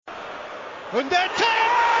And they're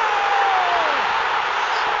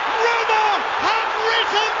Roma have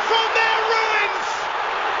risen from their ruins.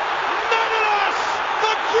 Manolas,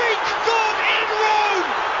 the Greek god in Rome.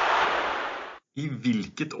 I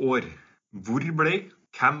hvilket år? Hvor ble?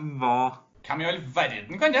 Hvem var? Hvem I all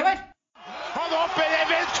verden kan det være? Han hopper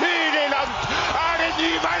eventyrlig langt. Det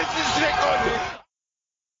ny verdensrekord?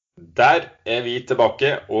 Der vi tilbake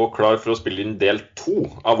og klar for å spille inn del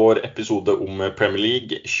 2 av vår episode om Premier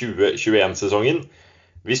League 2021-sesongen.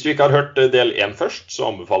 Hvis du ikke har hørt del 1 først,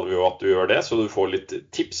 så anbefaler vi jo at du gjør det, så du får litt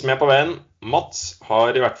tips med på veien. Mats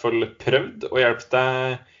har i hvert fall prøvd å hjelpe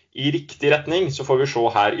deg i riktig retning, så får vi se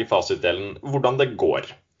her i fasitdelen hvordan det går.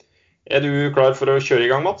 Er du klar for å kjøre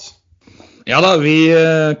i gang, Mats? Ja da, vi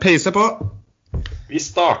peiser på. Vi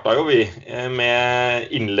startet jo med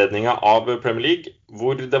innledningen av Premier League,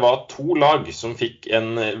 hvor det var 2 lag som fikk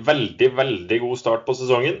en veldig, veldig god start på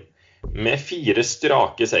sesongen, med 4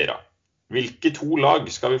 strake seire. Hvilke 2 lag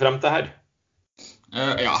skal vi frem til her?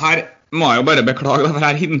 Ja, her må jeg jo bare beklage, for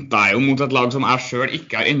her hintet jeg jo mot et lag som jeg selv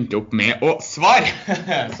ikke har endt opp med å svare.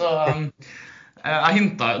 Så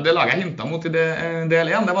det laget jeg hintet mot i del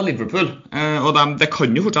 1, det var Liverpool. Og det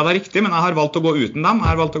kan jo fortsatt være riktig, men jeg har valgt å gå uten dem. Jeg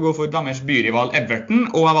har valgt å gå for deres byrival Everton,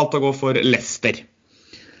 og jeg har valgt å gå for Leicester.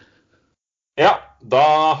 Ja, da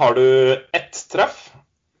har du 1 treff.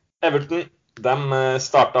 Everton, de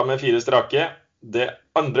startet med 4 strake. Det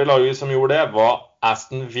andre laget som gjorde det var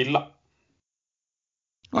Aston Villa.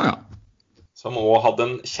 Ja. Som også hadde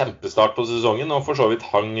en kjempestart på sesongen, og for så vidt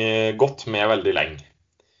hang godt med veldig lenge.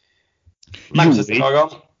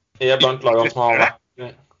 Manchester-lagene blant lagene som har vært...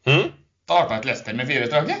 Startet Leicester med 4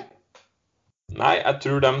 strake? Nei, jeg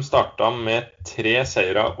tror de startet med 3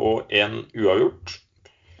 seire og 1 uavgjort.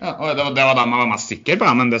 Ja, og det var dem jeg var mest sikker på,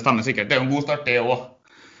 men det stemmer sikkert. Det er jo en god start det også.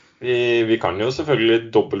 Vi kan jo selvfølgelig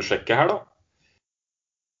dobbeltsjekke her da.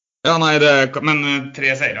 Ja, nei, men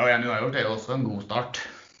 3 seire og 1 uavgjort er jo også en god start.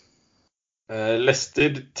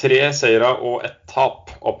 Leicester 3 seire og 1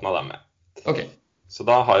 tap åpnet dem med. Ok. Så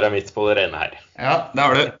da har jeg midt på det rene her. Ja, det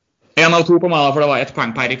har du. 1 av 2 på meg da, for det var 1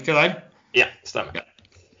 poeng per riktig der. Ja, stemmer. Ja.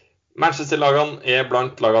 Manchester-lagene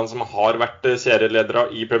blant lagene som har vært serieledere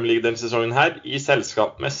i Premier League denne sesongen her, i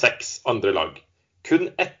selskap med 6 andre lag. Kun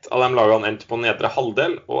 1 av de lagene endte på nedre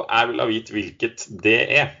halvdel, og jeg vil ha vite hvilket det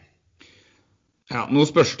er. Ja, nå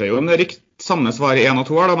spørs det jo om det er riktig samme svar i 1 og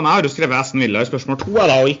 2 her da, men jeg har jo skrevet Aston Villa i spørsmål 2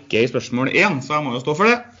 da, og ikke i spørsmål 1, så jeg må jo stå for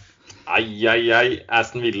det.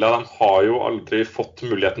 Aston Villa, de har jo aldri fått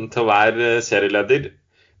muligheten til å være serieleder.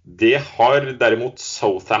 Det har derimot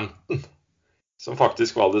Southampton, som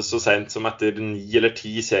faktisk var det så sent som etter 9 eller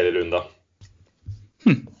 10 serierunder.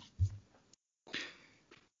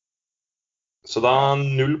 Så da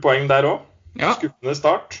 0 poeng der også. Ja. Skuffende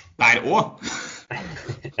start. Der også.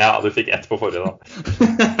 Ja, du fikk 1 på forrige da.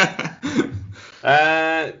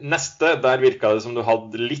 Neste, der virket det som du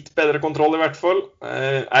hadde litt bedre kontroll i hvert fall.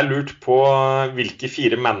 Jeg lurte på hvilke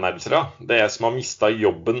 4 managere det er som har mistet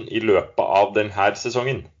jobben i løpet av denne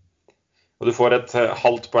sesongen. Og du får et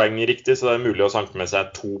halvt poeng riktig, så det er mulig å sanke med seg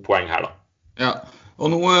 2 poeng her da. Ja, og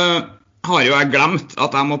nå har jo jeg glemt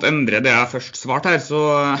at jeg måtte endre det jeg først svarte her, så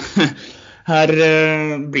her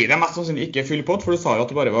blir det mest sannsynlig ikke full pott, for du sa jo at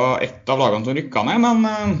det bare var 1 av lagene som rykket ned,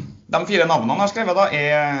 men de 4 navnene jeg har skrevet da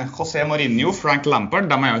er José Mourinho, Frank Lampard,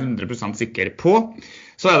 dem er jeg 100% sikker på.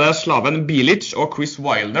 Så er det Slaven Bilic og Chris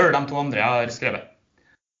Wilder, de 2 andre jeg har skrevet.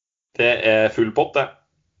 Det er full pott det.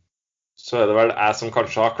 Så er det vel jeg som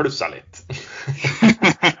kanskje har klusset litt.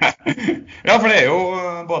 Ja, for det er jo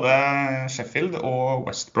både Sheffield og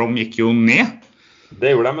West Brom gikk jo ned.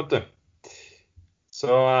 Det gjorde de, vet du.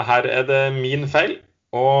 Så her er det min feil,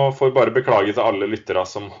 og får bare beklage til alle lyttere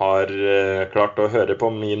som har klart å høre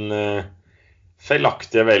på min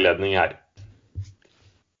feilaktige veiledning her.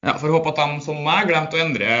 Ja, for håpe at de som meg glemte å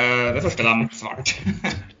endre det første de svarte.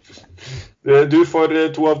 Du får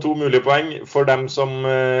 2 av 2 mulige poeng. For dem som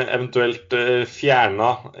eventuelt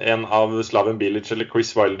fjernet en av Slaven Bilic eller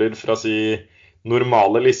Chris Wilder fra sin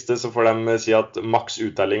normale liste, så får de si at maks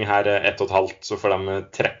uttelling her er 1,5, så får de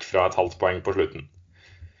trekk fra et halvt poeng på slutten.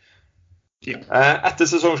 Ja. Etter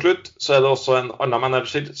sesongslutt så er det også en annen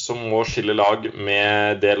manager som må skille lag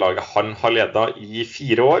med det laget han har ledet i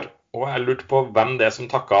 4 år, og jeg lurte på hvem det er som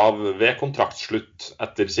takket av ved kontraktslutt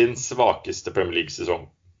etter sin svakeste Premier League-sesong.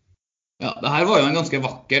 Ja, det her var jo en ganske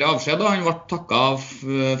vakker avskjed, og han ble takket av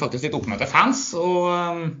faktisk litt oppmøtte fans,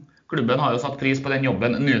 og klubben har jo satt pris på den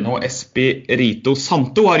jobben Nuno Espirito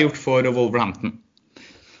Santo har gjort for Wolverhampton.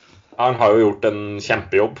 Han har jo gjort en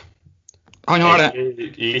kjempejobb. Han har det.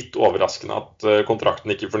 Litt overraskende at kontrakten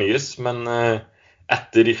ikke fornyes, men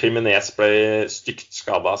etter Jimenez ble stygt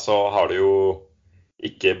skadet, så har det jo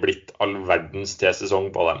ikke blitt all verdens til sesong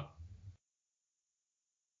på dem.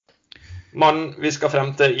 Mannen vi skal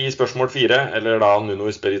frem til i spørsmål 4, eller da Nuno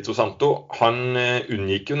Espirito Santo, han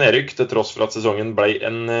unngikk jo nedrykk til tross for at sesongen ble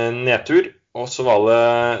en nedtur. Og så var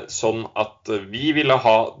det sånn at vi ville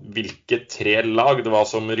ha hvilke 3 lag det var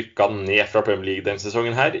som rykket ned fra Premier League den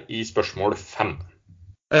sesongen her, i spørsmål 5.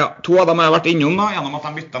 Ja, 2 av dem har jeg vært innom da, gjennom at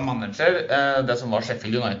de byttet manager, det som var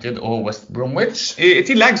Sheffield United og West Bromwich. I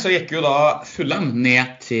tillegg så gikk jo da Fulham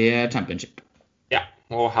ned til Championship. Ja,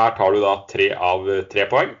 og her tar du da 3 av 3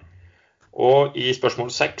 poeng. Og i spørsmål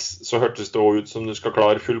 6 så hørtes det også ut som du skal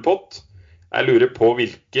klare full pott. Jeg lurer på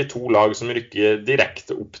hvilke 2 lag som rykker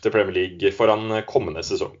direkte opp til Premier League foran kommende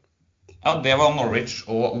sesong. Ja, det var Norwich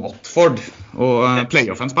og Watford. Og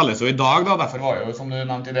playoffen spilles jo i dag da, derfor var jo, som du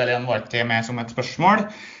nevnte i del 1, valgt det med som et spørsmål.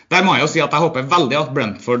 Der må jeg jo si at jeg håper veldig at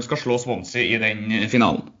Brentford skal slå Swansea i den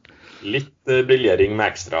finalen. Litt briljering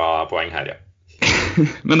med ekstra poeng her, ja.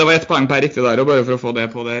 Men det var 1 poeng per riktig der, og bare for å få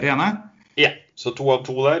det på det rene. Ja, så 2 av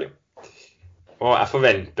 2 der. Og jeg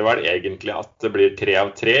forventer vel egentlig at det blir 3 av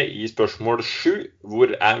 3 i spørsmål 7, hvor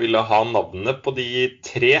jeg ville ha navnet på de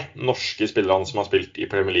 3 norske spillerne som har spilt i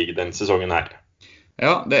Premier League den sesongen her.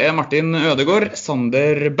 Ja, det er Martin Ødegaard,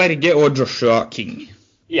 Sander Berge og Joshua King.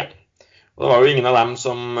 Ja, og det var jo ingen av dem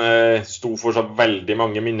som sto for så veldig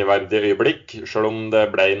mange minneverdige øyeblikk, selv om det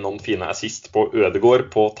ble noen fine assist på Ødegaard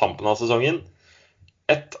på tampen av sesongen.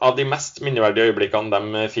 Et av de mest minneverdige øyeblikkene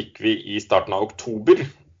dem fikk vi i starten av oktober,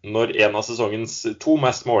 når en av sesongens 2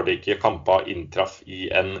 mest målrike kamper inntraff i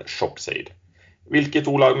en sjokkseier. Hvilke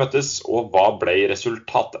 2 lag møttes, og hva ble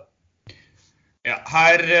resultatet? Ja,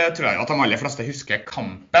 her tror jeg at de aller fleste husker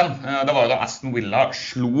kampen. Det var jo da Aston Villa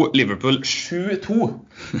slo Liverpool 7-2.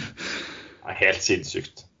 Det er helt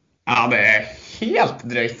sinnssykt. Ja, det er helt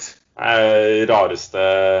drøyt. Rareste.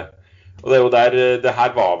 Og det er jo der, det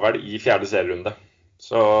her var vel i 4. serierunde.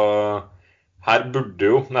 Så her burde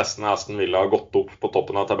jo nesten Aston Villa gått opp på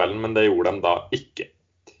toppen av tabellen, men det gjorde de da ikke.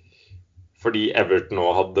 Fordi Everton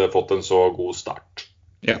nå hadde fått en så god start.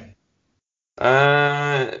 Ja.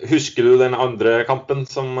 Husker du den andre kampen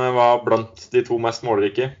som var blant de 2 mest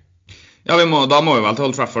målrike? Ja, da må vi vel til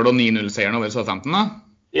Old Trafford og 9-0-seieren over Southampton da?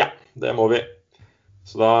 Ja, det må vi.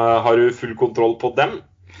 Så da har du full kontroll på dem.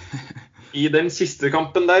 I den siste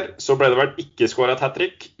kampen der så ble det vel ikke skåret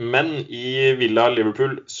hat-trick, men i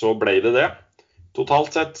Villa-Liverpool så ble det det.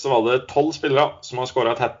 Totalt sett så var det 12 spillere som har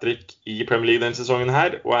skåret hat-trick i Premier League den sesongen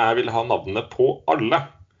her, og jeg vil ha navnet på alle.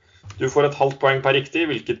 Du får et halvt poeng per riktig,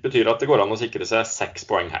 hvilket betyr at det går an å sikre seg 6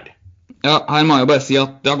 poeng her. Ja, her må jeg jo bare si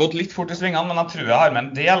at det har gått litt fort i svingene, men jeg tror jeg har med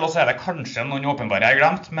en del, og så er det kanskje noen åpenbare jeg har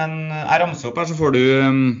glemt, men jeg ramser opp her, så får du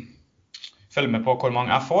følge med på hvor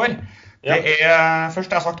mange jeg får. Ja. Det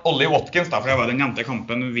først jeg har sagt Ollie Watkins, da, for det var den nevnte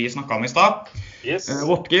kampen vi snakket om i sted. Yes.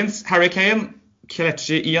 Watkins, Harry Kane,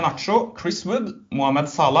 Kelechi Iheanacho, Chris Wood,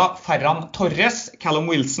 Mohamed Salah, Ferran Torres, Callum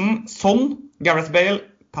Wilson, Son, Gareth Bale,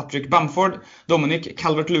 Patrick Bamford, Dominic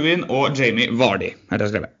Calvert-Lewin og Jamie Vardy. Her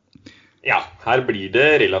er skrevet. Ja, her blir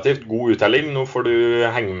det relativt god uttelling. Nå får du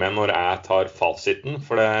henge med når jeg tar fasiten,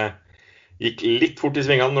 for det gikk litt fort i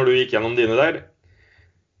svingene når du gikk gjennom dine der.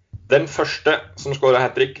 Den første som skåret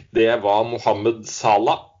hat-trick, det var Mohamed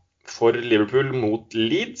Salah for Liverpool mot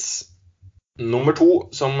Leeds. Nummer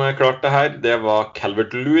 2 som klarte det her, det var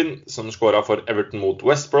Calvert-Lewin som skåret for Everton mot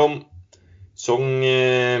West Brom. Song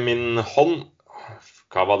Min Hon,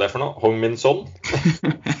 hva var det for noe? Hong Min Son.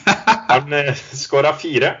 Han skåret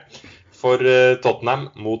 4 for Tottenham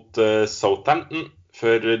mot Southampton,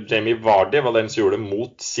 for Jamie Vardy var den som gjorde det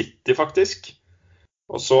mot City faktisk.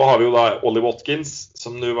 Og så har vi jo da Ollie Watkins,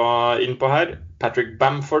 som du var inne på her. Patrick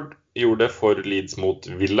Bamford gjorde det for Leeds mot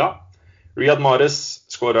Villa. Riyad Mahrez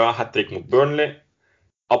skåret hat-trick mot Burnley.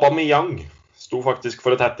 Aubameyang sto faktisk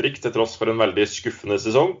for et hat-trick til tross for en veldig skuffende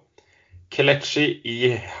sesong. Kelechi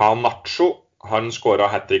Iheanacho, han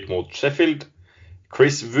skåret hat-trick mot Sheffield.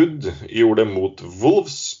 Chris Wood gjorde det mot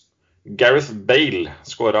Wolves. Gareth Bale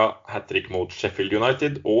skåret hat-trick mot Sheffield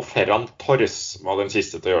United. Og Ferran Torres var den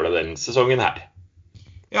siste til å gjøre det den sesongen her.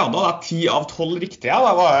 Ja, da er 10 av 12 riktige.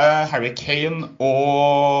 Da var det Harry Kane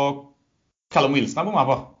og Callum Wilson jeg bommet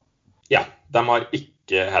på. Ja, de har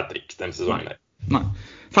ikke hat-trick den sesongen her. Nei.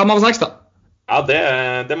 5 av 6 da. Ja,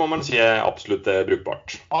 det må man si er absolutt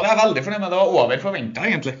brukbart. Ja, det er veldig fornøyd med. Det var over forventet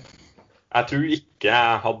egentlig. Jeg tror ikke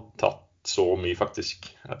jeg hadde tatt så mye faktisk.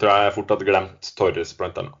 Jeg tror jeg fort hadde glemt Torres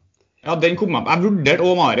blant annet. Ja, den kom opp. Jeg vurderte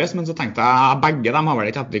også Mahrez, men så tenkte jeg begge dem har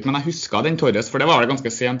vel ikke hat-trick, men jeg husket den Torres, for det var vel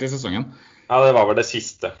ganske sent i sesongen. Ja, det var vel det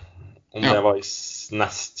siste. Om det var i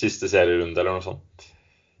nest siste serierunde eller noe sånt.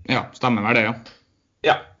 Ja, stemmer vel det, ja.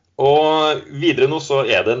 Ja, Og videre nå så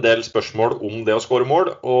det en del spørsmål om det å skåre mål,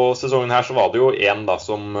 og sesongen her så var det jo en da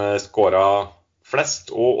som skåret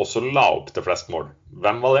flest, og også la opp til flest mål.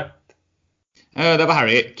 Hvem var det? Det var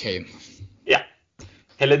Harry Kane. Ja.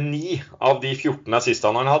 Hele 9 av de 14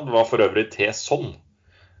 assistene han hadde var for øvrig til Son.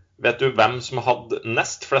 Vet du hvem som hadde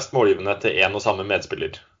nest flest målgivende til en og samme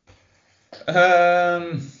medspiller?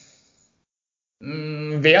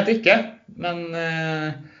 Vet ikke, men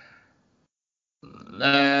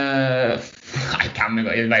nei, hvem i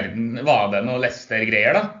verden var det noe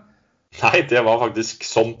Leicester-greier da? Nei, det var faktisk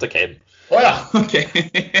Son til Kane. Åja, ok.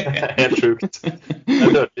 Helt sjukt.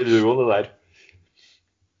 Det lørte i duo det der.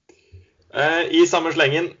 I samme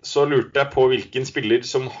slengen så lurte jeg på hvilken spiller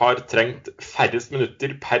som har trengt færrest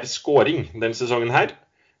minutter per scoring den sesongen her.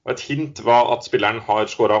 Og et hint var at spilleren har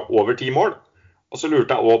scoret over 10 mål. Og så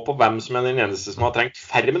lurte jeg også på hvem som den eneste som har trengt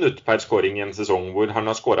færre minutter per scoring i en sesong, hvor han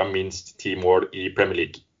har scoret minst 10 mål i Premier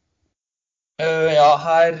League. Ja,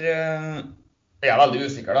 her jeg veldig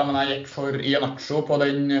usikker da, men jeg gikk for Iheanacho på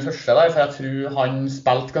den første der, for jeg tror han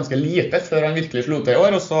spilte ganske lite før han virkelig slo til i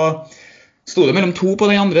år, og så stod det mellom 2 på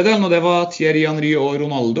den andre delen, og det var Thierry Henry og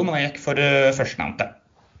Ronaldo, men jeg gikk for førstnevnte.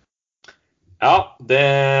 Ja, det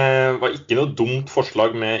var ikke noe dumt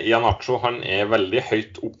forslag med Iheanacho. Han veldig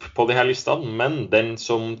høyt opp på de her listene, men den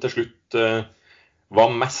som til slutt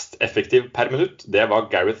var mest effektiv per minutt, det var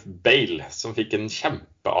Gareth Bale, som fikk en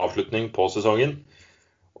kjempeavslutning på sesongen,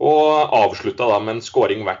 og avsluttet da med en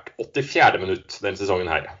scoring hvert 84. minutt den sesongen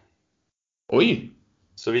her. Oi!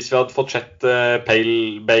 Så hvis vi hadde fått sett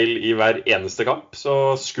Bale i hver eneste kamp,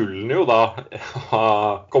 så skulle han jo da ha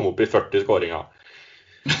kommet opp i 40 scoringer.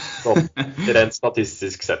 Sånn, rent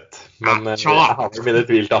statistisk sett. Men jeg har mine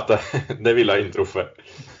tvil til at det ville ha inntruffet.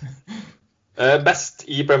 Best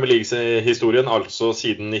i Premier League-historien, altså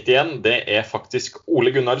siden 91, det faktisk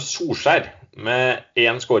Ole Gunnar Solskjær, med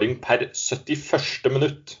 1 scoring per 71.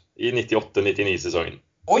 minutt i 98-99-sesongen.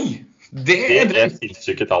 Oi, det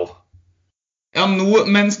sinnssyke tall. Ja, nå,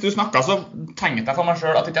 mens du snakket, så tenkte jeg for meg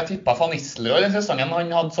selv at jeg ikke tippet Van Nistelrooy den sesongen.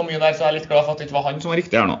 Han hadde så mye der, så jeg litt glad for at det ikke var han som var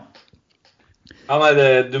riktig her nå. Ja, nei,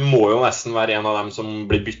 du må jo nesten være en av dem som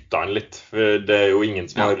blir byttet inn litt, for det jo ingen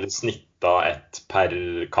som har snittet ett per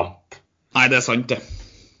kamp. Nei, det sant det.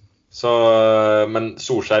 Så, men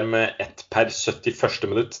Solskjær med 1 per 71.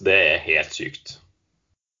 minutt, det helt sykt.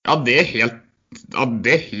 Ja, det helt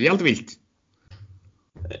vilt.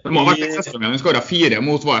 Det må ha vært en sesong han skåret 4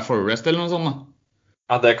 mot Forest eller noe sånt da.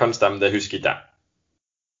 Ja, det kan stemme, det husker ikke jeg.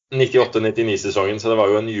 98-99-sesongen, så det var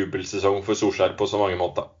jo en jubelsesong for Solskjær på så mange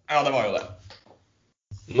måter. Ja, det var jo det.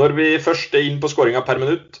 Når vi først inn på scoringa per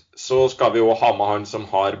minutt, så skal vi jo ha med han som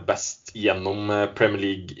har best gjennom Premier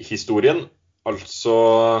League-historien. Altså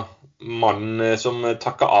mannen som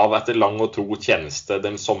takket av etter lang og tro tjeneste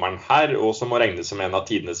den sommeren her, og som må regnes som en av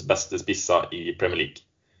tidenes beste spisser i Premier League.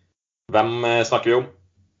 Hvem snakker vi om?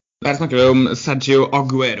 Der snakker vi om Sergio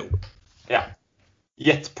Aguero. Ja.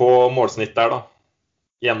 Gjett på målsnitt der da,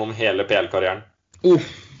 gjennom hele PL-karrieren.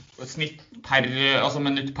 Snitt per, altså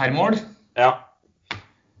minutt per mål? Ja.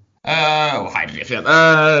 Herlig fred.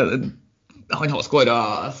 Han har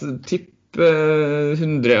skåret tipp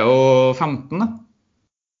 115 da.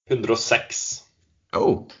 106.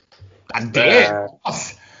 Det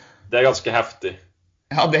er ganske heftig.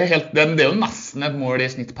 Ja, det er jo nesten et mål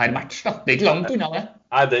i snitt per match da. Det ikke langt unna det.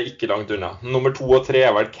 Nei, det ikke langt unna. Nummer 2 og 3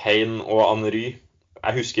 vel Kane og Henry.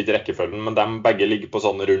 Jeg husker ikke rekkefølgen, men de begge ligger på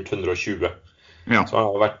sånn rundt 120. Ja. Så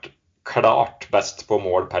han har vært klart best på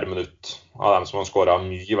mål per minutt av dem som har skåret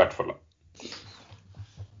mye i hvert fall.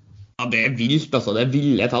 Ja, det vilt altså, det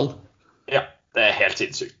ville tall. Ja, det helt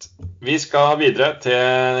sinnssykt. Vi skal videre til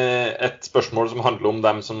et spørsmål som handler om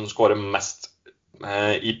dem som skårer mest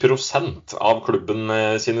i prosent av klubben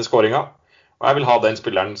sine skåringer. Og jeg vil ha den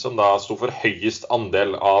spilleren som da stod for høyest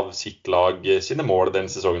andel av sitt lag sine mål den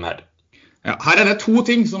sesongen her. Ja, her det 2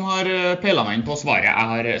 ting som har pelet meg inn på svaret jeg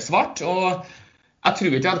har svart, og jeg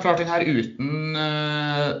tror ikke jeg hadde klart den her uten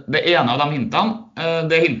det ene av de hintene.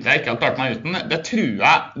 Det hintet jeg ikke hadde klart meg uten, det tror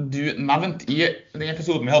jeg du nevnte i den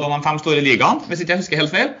episoden vi hadde om de 5 store ligaene, hvis ikke jeg husker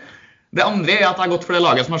helt feil. Det andre at jeg har gått for det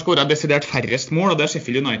laget som har skåret desidert færrest mål, og det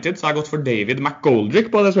Sheffield United, så jeg har gått for David McGoldrick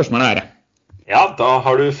på det spørsmålet her. Ja, da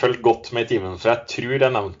har du følt godt med i timen, for jeg tror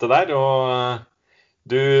jeg nevnte det der, og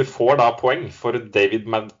du får da poeng for David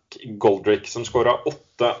McGoldrick, som skåret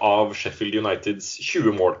 8 av Sheffield Uniteds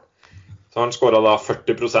 20 mål. Så han skåret da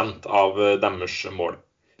 40% av deres mål.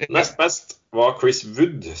 Nest best var Chris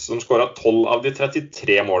Wood, som skåret 12 av de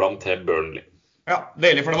 33 målene til Burnley. Ja,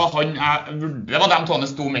 deilig, for det var dem tåene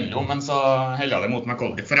sto mellom, men så heldet jeg det mot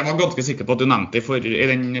McGoldrick, for jeg var ganske sikker på at du nevnte det i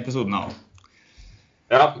den episoden av.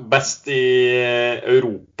 Ja, best i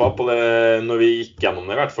Europa på det, når vi gikk gjennom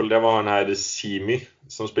det i hvert fall, det var han her Simi,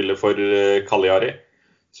 som spiller for Cagliari,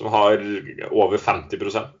 som har over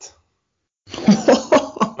 50%.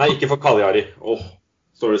 Nei, ikke for Cagliari.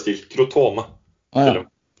 Står det stilt. Crotone.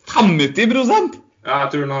 50%? Ja, jeg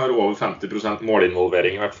tror han har over 50%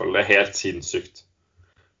 målinvolvering i hvert fall. Det er helt sinnssykt.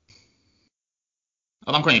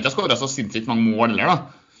 Ja, de kan ikke ha skåret så sinnssykt mange mål eller da?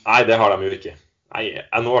 Nei, det har de jo ikke. Nei,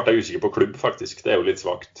 nå ble jeg usikker på klubb faktisk, det er jo litt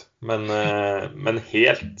svagt. Men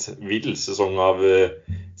helt vild sesong av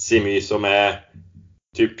Simi, som er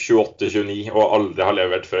typ 28-29 og aldri har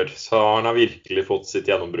levert før. Så han har virkelig fått sitt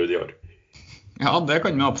gjennombrudd i år. Ja, det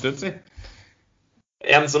kan vi absolutt si.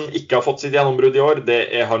 En som ikke har fått sitt gjennombrudd i år, det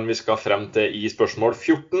er han vi skal frem til i spørsmål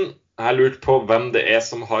 14. Jeg har lurt på hvem det er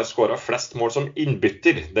som har skåret flest mål som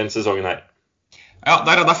innbytter den sesongen her. Ja,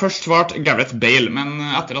 der hadde jeg først svart Gareth Bale, men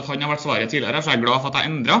etter at han har vært svaret tidligere, så er jeg glad for at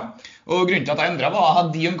jeg endret. Og grunnen til at jeg endret var at jeg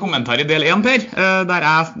hadde en kommentar i del 1, Per, der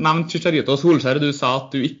jeg nevnte Chicharito og Solskjær, og du sa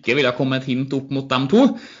at du ikke ville komme et hint opp mot dem to.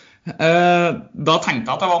 Da tenkte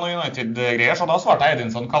jeg at det var noe United-greier, så da svarte jeg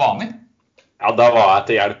Edinson Cavani. Ja, da var jeg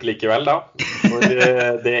til hjelp likevel da, for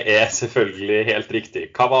det er selvfølgelig helt riktig.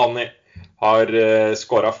 Cavani har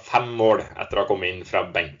skåret 5 mål etter å ha kommet inn fra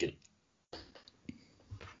benken.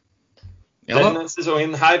 Denne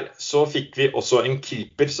sesongen her så fikk vi også en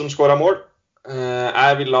keeper som skåret mål.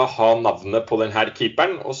 Jeg ville ha navnet på denne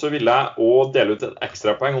keeperen, og så ville jeg også dele ut et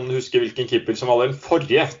ekstra poeng om du husker hvilken keeper som var den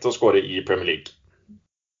forrige til å skåre i Premier League.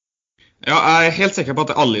 Ja, jeg er helt sikker på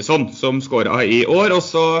at det er Alisson som skåret i år, og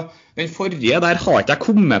så den forrige der har ikke jeg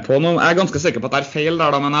kommet på noe. Jeg er ganske sikker på at det er feil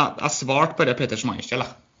der da, men jeg svarte bare Peter Schmeichel.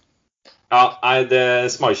 Ja,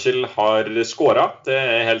 Schmeichel har skåret, det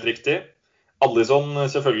er helt riktig. Alisson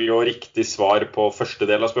selvfølgelig og riktig svar på første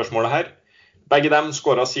del av spørsmålet her. Begge dem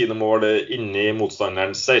skåret sine mål inni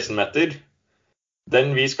motstanderens 16-meter.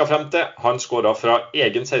 Den vi skal frem til, han skåret fra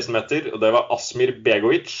egen 16-meter, og det var Asmir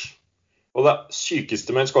Begovic. Og det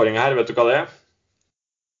sykeste med en skåring her, vet du hva det er?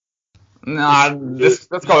 Nei, det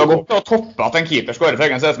skal jo gå til å toppe at en keeper skårer fra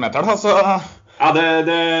egen 16-meter, da, så... Ja,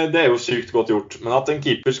 det er jo sykt godt gjort, men at en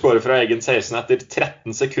keeper skårer fra egen 16 etter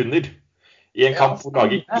 13 sekunder... I en kamp hvor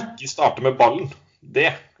laget ikke starter med ballen, det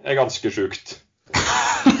er ganske sykt.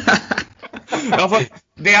 Ja, for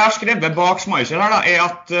det jeg har skrevet bak Schmeichel her da, er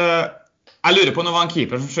at jeg lurer på om det var en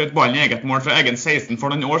keeper som skjøt ballen i eget mål fra egen 16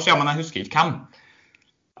 for noen år siden, men jeg husker ikke hvem.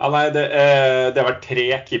 Ja, nei, det var 3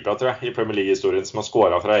 keepere, tror jeg, i Premier League-historien som har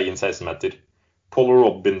skåret fra egen 16-meter. Paul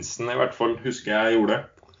Robinson i hvert fall, husker jeg gjorde det.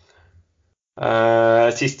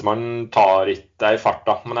 Sistemann tar ikke i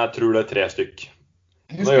farta, men jeg tror det er 3 stykk.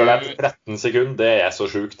 Nå gjør det etter 13 sekunder, det er så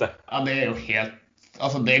sjukt det. Ja, det er jo helt...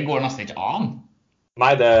 Altså, det går nesten ikke an. Nei,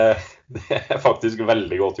 det er faktisk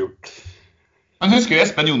veldig godt gjort. Men husker du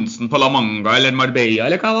Espen Johnsen på La Manga eller Marbella,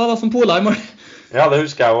 eller hva var det som pola i mål? Ja, det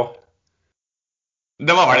husker jeg også.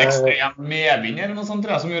 Det var vel ekstremt medvind eller noe sånt,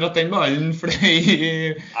 tror jeg, som gjorde at den ballen fløy...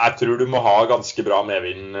 Jeg tror du må ha ganske bra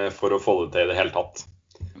medvind for å få det til i det hele tatt.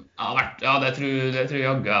 Ja, det tror jeg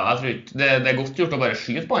jaggu. Jeg tror ikke... Det er godt gjort å bare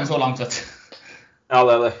skyte på en så langt sett. Ja,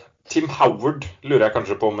 det er det. Tim Howard lurer jeg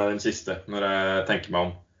kanskje på med den siste, når jeg tenker meg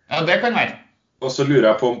om. Ja, det kan være. Og så lurer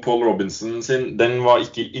jeg på om Paul Robinson sin, den var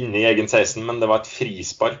ikke inne i egen 16, men det var et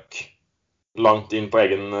frispark langt inn på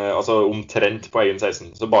egen, altså omtrent på egen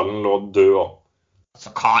 16, så ballen lå død også.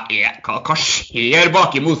 Så hva skjer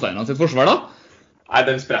bak i motstanderne sitt forsvar da? Nei,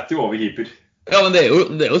 den spretter jo over keeper. Ja, men det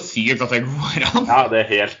er jo sykt at det går an. Ja, det er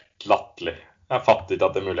helt latterlig. Jeg fatter ikke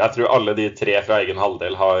at det er mulig. Jeg tror alle de 3 fra egen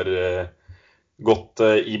halvdel har... gått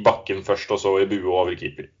i bakken først, og så i bue over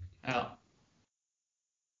keeper. Ja.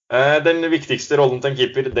 Den viktigste rollen til en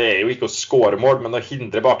keeper, det er jo ikke å score mål, men å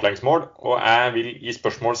hindre baklengsmål. Og jeg vil i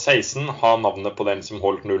spørsmål 16 ha navnet på den som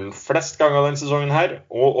holdt nullen flest ganger den sesongen her,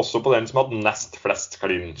 og også på den som hadde nest flest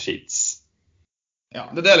clean sheets. Ja,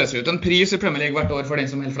 det deles ut en pris i Premier League hvert år for den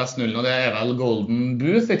som holder flest nullen, og det er vel Golden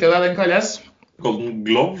Boot, ikke det den kalles? Golden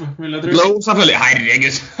Glove, vil jeg tro. Glove, selvfølgelig.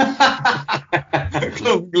 Herregud.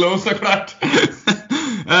 Glove, så klart.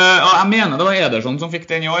 Og jeg mener det var Ederson som fikk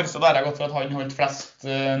den i år, så da har jeg gått for at han holdt flest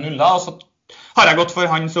nuller. Og så har jeg gått for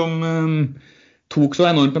han som tok så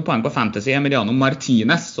enormt med poeng på Fantasy, Emiliano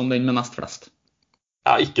Martinez, som den med nest flest.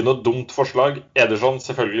 Ja, ikke noe dumt forslag. Ederson,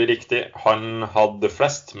 selvfølgelig riktig. Han hadde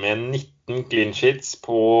flest med 19 clean sheets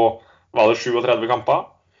på, var det 37 kamper?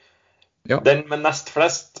 Ja. Den med nest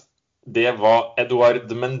flest, det var Edouard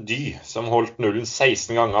Mendy, som holdt nullen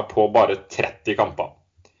 16 ganger på bare 30 kamper.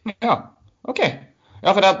 Ja, ok.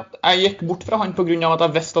 Ja, for jeg gikk bort fra han på grunn av at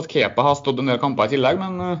jeg visste at Kepa har stått en del kamper i tillegg,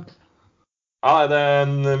 men... Ja, det er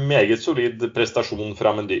en meget solid prestasjon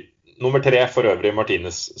fra Mendy. Nummer 3 for øvrig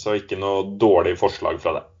Martinez, så ikke noe dårlig forslag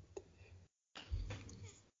fra det.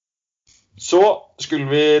 Så skulle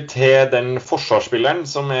vi til den forsvarsspilleren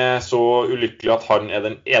som så ulykkelig at han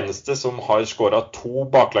den eneste som har skåret 2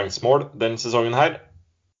 baklengsmål den sesongen her.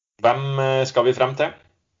 Hvem skal vi frem til?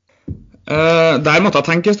 Der måtte jeg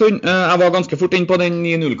tenke en stund. Jeg var ganske fort inn på den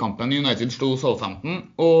 9-0-kampen United slo Southampton,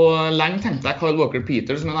 og lenge tenkte jeg Kyle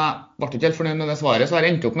Walker-Peters, men jeg ble ikke helt fornøyd med det svaret, så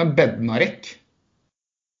jeg endte opp med Bednarek.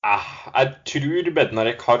 Jeg tror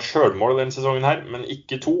Bednarek har selvmål den sesongen her, men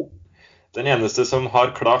ikke 2. Den eneste som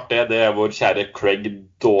har klart det vår kjære Craig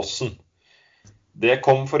Dawson. Det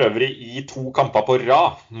kom for øvrig i 2 kamper på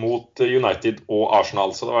rad mot United og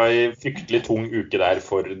Arsenal, så det var en fryktelig tung uke der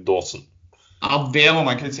for Dawson. Ja, det må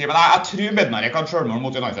man kunne si, men jeg tror Bednarek har selvmål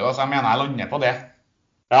mot United, så jeg mener jeg lander på det.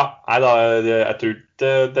 Ja, jeg tror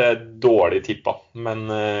ikke det dårlig tippet, men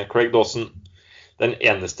Craig Dawson, den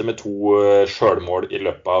eneste med 2 selvmål i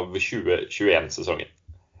løpet av 2021-sesongen.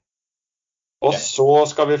 Og så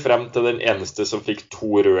skal vi frem til den eneste som fikk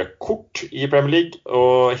 2 røde kort i Premier League,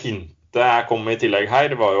 og hintet jeg kom med i tillegg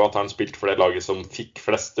her var jo at han spilte for det laget som fikk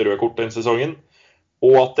flest røde kort den sesongen,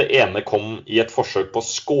 og at det ene kom i et forsøk på å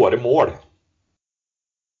score mål.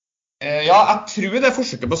 Ja, jeg tror det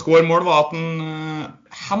forsøket på å score mål var at han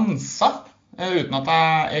hensa, uten at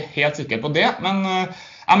jeg helt sikker på det, men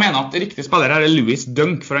jeg mener at riktig spiller her Lewis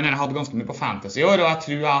Dunk, for han har hatt ganske mye på fantasy i år, og jeg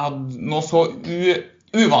tror jeg hadde noe så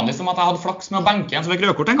uvanlig som at jeg hadde flaks med å benke en som fikk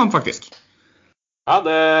rødkort en gang, faktisk. Ja,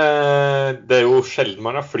 det jo sjelden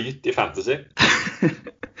man har flyt i fantasy.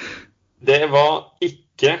 Det var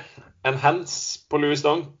ikke en hands på Lewis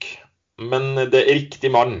Dunk, men det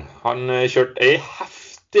riktig mann. Han kjørte en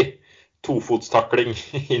heftig tofotstakling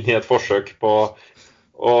inn i et forsøk på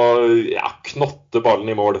å knotte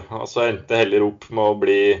ballen i mål. Altså endte heller opp med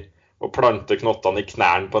å plante knottene i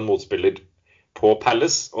knærne på en motspiller på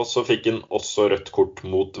Palace, og så fikk han også rødt kort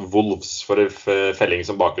mot Wolves for felling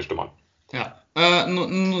som bakerste mann. Ja,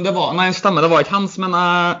 det var ikke hans, men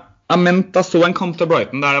jeg mente jeg så en kamp til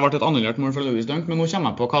Brighton der det ble et annullert mål for Lewis Dunk, men nå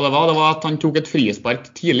kommer jeg på hva det var. Det var at han tok et frispark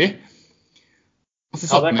tidlig, og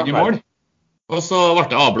så satt han ikke i mål. Og så ble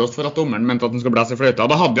det avblåst for at dommeren mente at han skulle blæse i fløyta.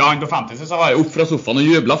 Da hadde han på fantasy, så var jeg opp fra sofaen og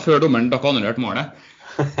jublet før dommeren da annullert målet.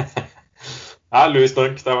 Ja, Lewis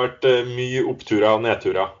Dunk, det har vært mye oppturer og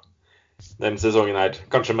nedturer den sesongen her.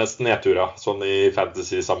 Kanskje mest nedturer, sånn i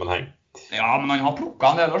fantasy-sammenheng. Ja, men han har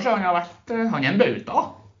plukket en del år, så han en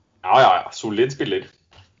bauta. Ja, solid spiller.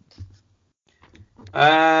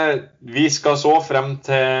 Vi skal så frem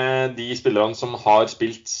til de spillerne som har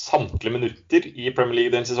spilt samtlige minutter i Premier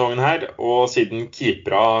League den sesongen her, og siden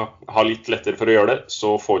keepere har litt lettere for å gjøre det,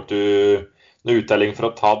 så får du noe uttelling for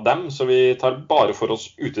å ta dem, så vi tar bare for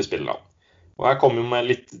oss utespillere. Og jeg kom jo med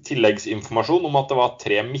litt tilleggsinformasjon om at det var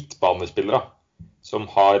 3 midtbanespillere som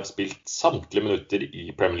har spilt samtlige minutter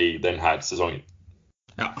i Premier League denne sesongen.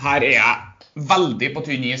 Ja, her jeg veldig på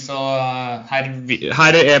tynn is, og her går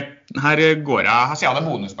jeg, her sier jeg det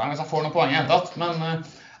bonuspoeng hvis jeg får noen poeng i hele tatt, men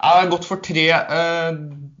jeg har gått for 3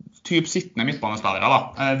 typ sittende midtbanespillere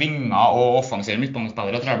da. Vinger og offensive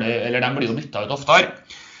midtbanespillere, eller de blir jo byttet ut oftere.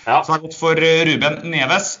 Ja. Så har jeg gått for Ruben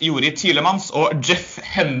Neves, Jori Tielemans og Jeff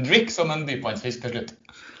Hendrick som en dypvannsfisk til slutt.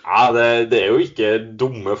 Ja, det jo ikke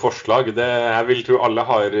dumme forslag. Jeg vil tro alle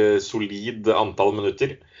har solid antall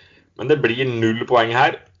minutter. Men det blir 0 poeng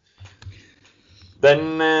her. De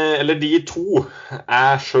 2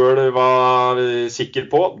 jeg selv var sikker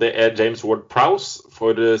på, det James Ward-Prowse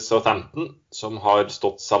for Southampton, som har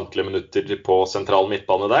stått samtlige minutter på sentral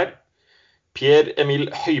midtbane der. Pierre-Emil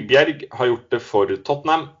Højbjerg har gjort det for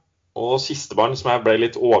Tottenham, og sistebarn som jeg ble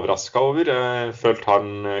litt overrasket over, følte han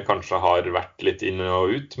kanskje har vært litt inn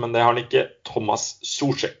og ut, men det har han ikke, Thomas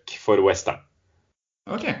Soucek for West Ham.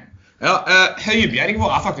 Ok, ja, Højbjerg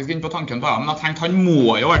var jeg faktisk inne på tanken på, men jeg tenkte han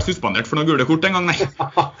må jo ha vært suspendert for noe gule kort en gang, nei.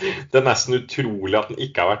 Det nesten utrolig at han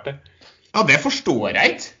ikke har vært det. Ja, det forstår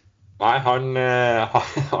jeg ikke. Nei, han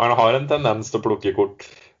har en tendens til å plukke kort,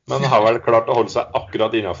 men har vel klart å holde seg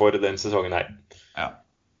akkurat innenfor den sesongen her. Ja.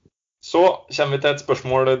 Så kommer vi til et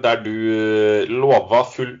spørsmål der du lovet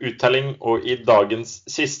full uttelling, og i dagens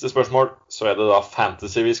siste spørsmål så det da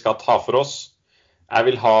fantasy vi skal ta for oss. Jeg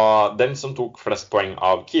vil ha den som tok flest poeng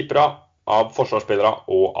av keepere, av forsvarsspillere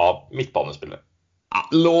og av midtbanespillere. Ja,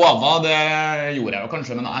 lovet, det gjorde jeg jo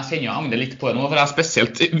kanskje, men jeg kjenner jeg angrer litt på det nå, for jeg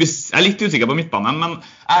er litt usikker på midtbanen, men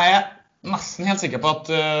jeg nesten helt sikker på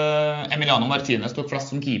at Emiliano Martinez tok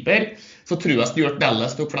flest som keeper. Så tror jeg Stuart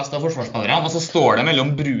Dallas tok flest av forsvarsspillerne, og så står det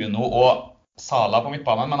mellom Bruno og Salah på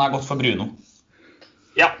midtbanen, men jeg har gått for Bruno.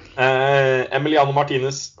 Ja, Emiliano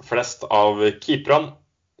Martinez flest av keeperne.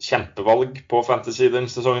 Kjempevalg på fantasy denne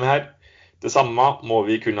sesongen her. Det samme må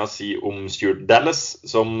vi kunne si om Stuart Dallas,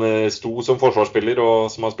 som sto som forsvarsspiller og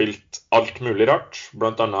som har spilt alt mulig rart.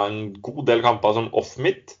 Blant annet en god del kamper som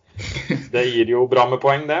off-midt. Det gir jo bra med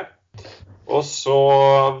poeng, det. Og så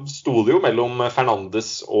sto det jo mellom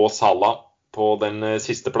Fernandes og Salah på den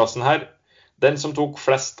siste plassen her. Den som tok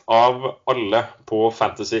flest av alle på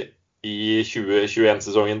Fantasy i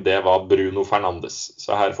 2021-sesongen, det var Bruno Fernandes.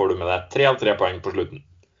 Så her får du med deg 3 av 3 poeng på slutten.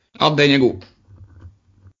 Ja, den er god.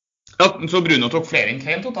 Ja, så Bruno tok flere enn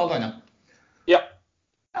Kane totalt, Anna? Ja.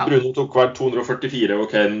 Bruno tok hver 244 og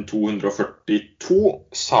Kane 242.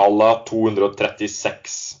 Salah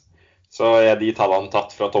 236. Så er de tallene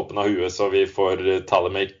tatt fra toppen av huet, så vi får ta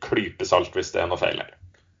det med klypesalt hvis det er noe feil her.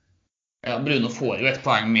 Ja, Bruno får jo et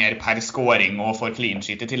poeng mer per scoring og får clean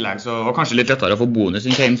sheet i tillegg, så og kanskje litt lettere å få bonus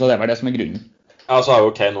enn Kane, så det var det som er grunnen. Ja, så har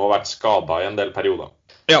jo Kane også vært skadet i en del perioder.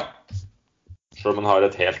 Ja. Selv om han har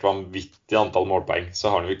et helt vanvittig antall målpoeng, så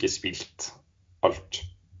har han jo ikke spilt alt.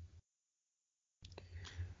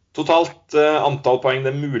 Totalt antall poeng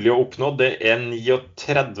det er mulig å oppnå, det er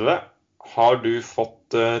 39. Har du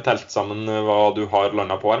fått telt sammen hva du har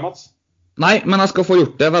landet på her, Mats? Nei, men jeg skal få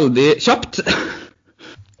gjort det veldig kjapt.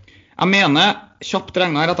 Jeg mener, kjapt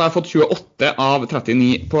regner at jeg har fått 28 av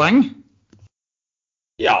 39 poeng.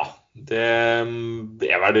 Ja, det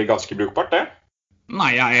er vel ganske brukbart, det.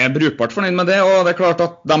 Nei, jeg er brukbart fornøyd med det, og det er klart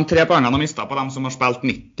at de 3 poengene jeg mistet på dem som har spilt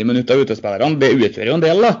 90 minutter av utespillerne, det utgjør jo en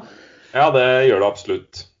del, da. Ja, det gjør det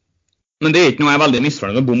absolutt. Men det er ikke noe jeg er veldig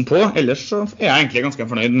misfornøyd å bomme på, ellers så er jeg egentlig ganske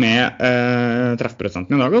fornøyd med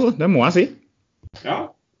treffprosenten i dag, altså. Det må jeg si. Ja,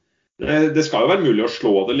 det skal jo være mulig å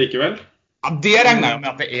slå det likevel. Ja, det regner jeg med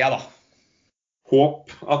at det er, da.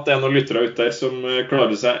 Håp at det er noen lyttere ut der som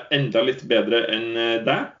klarer seg enda litt bedre enn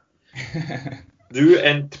deg. Du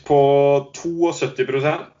endte på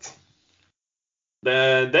 72%.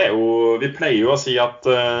 Det er jo, vi pleier jo å si at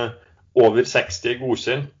over 60 er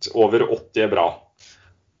godkjent, over 80 er bra.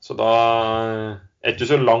 Så da er det ikke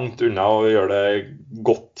så langt unna å gjøre det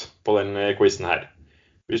godt på den quizen her.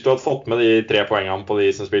 Hvis du hadde fått med de 3 poengene på de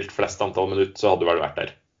som spilte flest antall minutter, så hadde du vel vært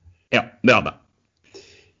der. Ja, det hadde jeg.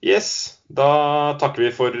 Yes, da takker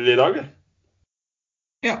vi for i dag.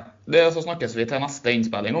 Ja, så snakkes vi til neste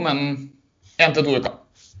innspilling om 1 til 2 uker.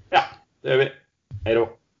 Ja, det gjør vi. Hei då.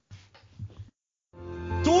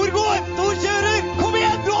 Tor går! Tor kjører! Kom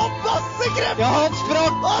igjen, du har masse krefter! Ja, han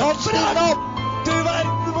sprakk! Han sprakk! Du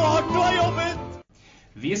verden, hvor hardt du har jobbet!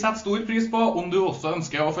 Vi setter stor pris på om du også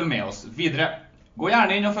ønsker å følge med oss videre. Gå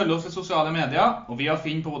gjerne inn og følg oss i sosiale medier, og vi har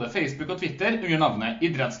funnet på både Facebook og Twitter under navnet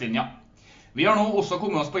Idrettslinja. Vi har nå også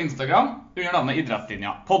kommet oss på Instagram under navnet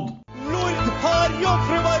Idrettslinja Pod. Lord har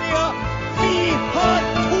Jomfru Maria! Vi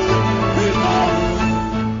har Tor Hushovd!